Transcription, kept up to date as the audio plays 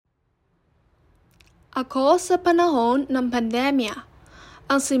Ako sa panahon ng pandemya,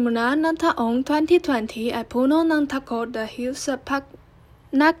 ang simula ng taong 2020 ay puno ng takot dahil sa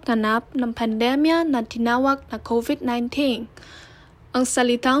pagnaganap ng pandemya na tinawag na COVID-19. Ang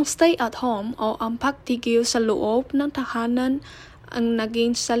salitang stay at home o ang pagtigil sa loob ng tahanan ang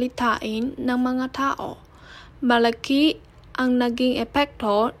naging salitain ng mga tao. Malaki ang naging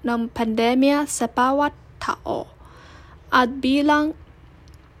epekto ng pandemya sa bawat tao. At bilang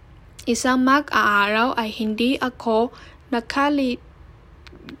isang mag-aaral ay hindi ako nakalitas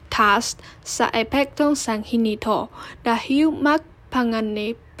sa epektong sanghin nito dahil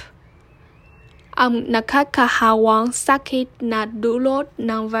magpanganib ang nakakahawang sakit na dulot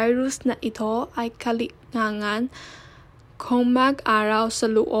ng virus na ito ay kailangan kung mag-aral sa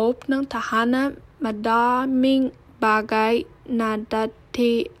loob ng tahanan. Madaming bagay na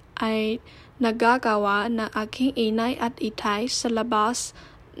dati ay nagagawa ng aking inay at itay sa labas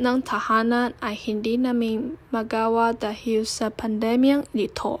ng tahanan ay hindi namin magawa dahil sa pandemyang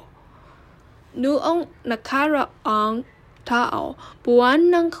ito. Noong nakaraang buwan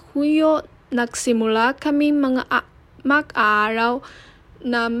ng Hulyo, nagsimula kami mga mag-aaral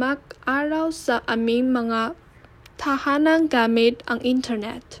na mag-aral sa aming mga tahanan gamit ang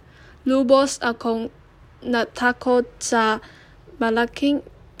internet. Lubos akong natakot sa malaking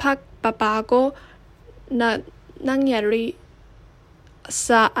pagbabago na nangyari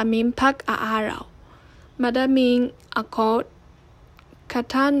sa aming pag-aaral. Madaming ako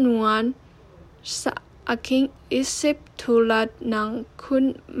katanungan sa aking isip tulad ng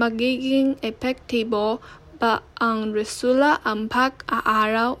kung magiging epektibo ba ang resulta ang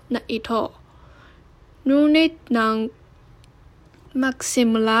pag-aaral na ito. Ngunit nang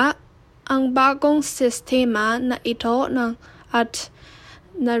magsimula ang bagong sistema na ito at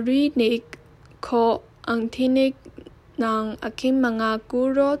narinig ko ang tinig ng aking mga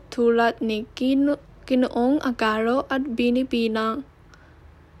guro tulad ni Ginoong Agaro at Binibini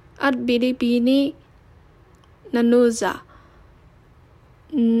Nanuza.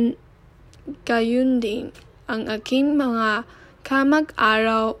 Gayun din, ang aking mga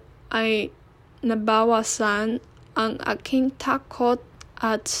kamag-aral ay nabawasan ang aking takot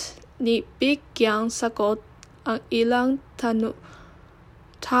at nibigyang sagot ang ilang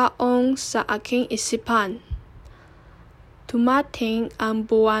taong sa aking isipan. Dumating ang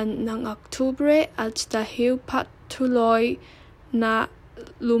buwan ng Oktubre at dahil patuloy na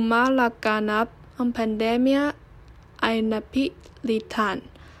lumalaganap ang pandemya ay napilitan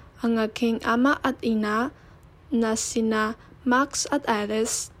ang aking ama at ina na sina Max at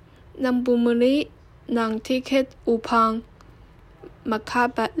Alice nang bumili ng tiket upang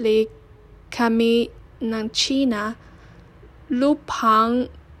makabalik kami ng China. Lupang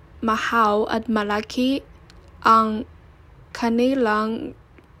mahal at malaki ang kanilang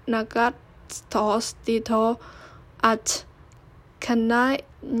nagastos dito at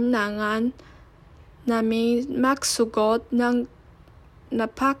kailangan namin magsugot ng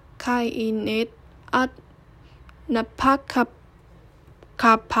napakainit at napakapal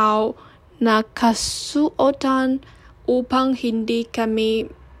na kasuotan upang hindi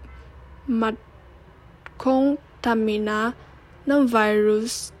kami makontamina ng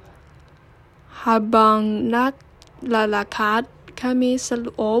virus. Habang naglalakad kami sa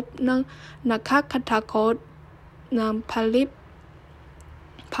loob ng nakakatakot ng paliparan.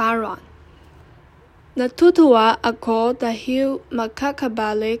 Natutuwa ako dahil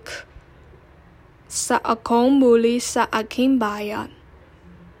makakabalik sa akong muli sa aking bayan.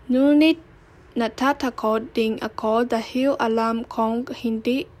 Ngunit natatakot din ako dahil alam kong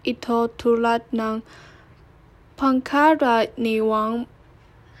hindi ito tulad ng pangkaraniwang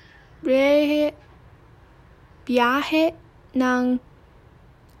biyahe ng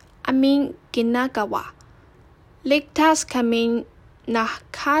aming ginagawa. Ligtas kaming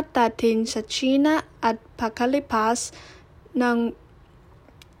nakadating sa China at pagkalipas ng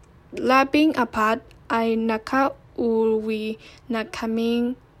 14 ay nakauwi na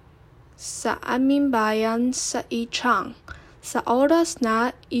kaming sa aming bayan sa Yichang. Sa oras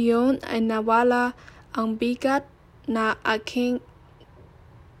na iyon ay nawala ang bigat na aking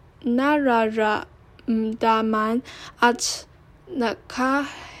nararamdaman at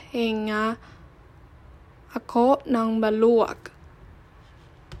nakahinga ako ng maluwag.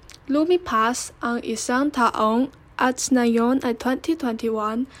 Lumipas ang isang taong at ngayon ay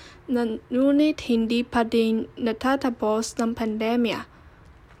 2021 na ngunit hindi pa din natatapos ng pandemya.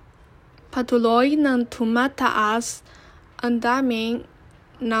 Patuloy nang tumataas ang daming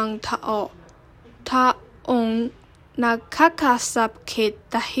ng taong nakakasakit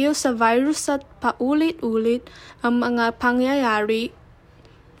dahil sa virus at paulit-ulit ang mga pangyayari.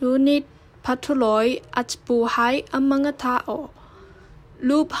 Ngunit patuloy at buhay ang mga tao.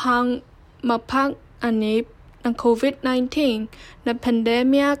 Lubhang mapag-anib ng COVID-19 na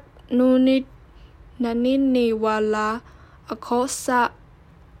pandemya, ngunit naniniwala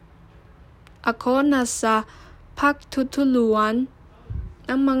ako na sa pagtutulungan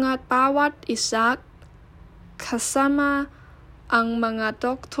ng mga bawat isa kasama ang mga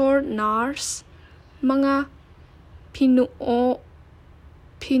doktor, nurse, mga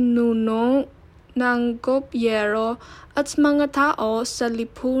pinuno ng gobyerno at mga tao sa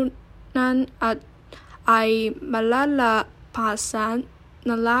lipunan ay malalampasan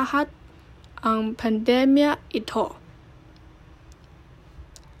na lahat ang pandemya ito.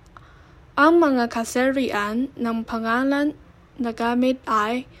 Ang mga kasarian ng pangalan na gamit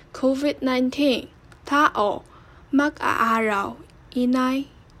ay COVID-19, tao, mag-aaraw, inay,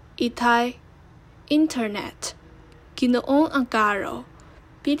 itay, internet, Ginoong Angkaro,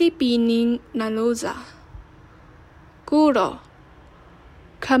 Pilipining Nanuza, Guro,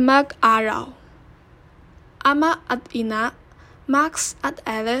 kamag-araw, ama at ina, Max at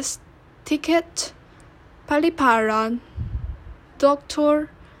Alice, ticket, paliparan,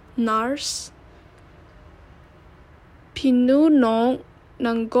 doktor, nurse, pinuno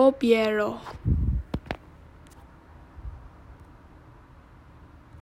ng gobyerno.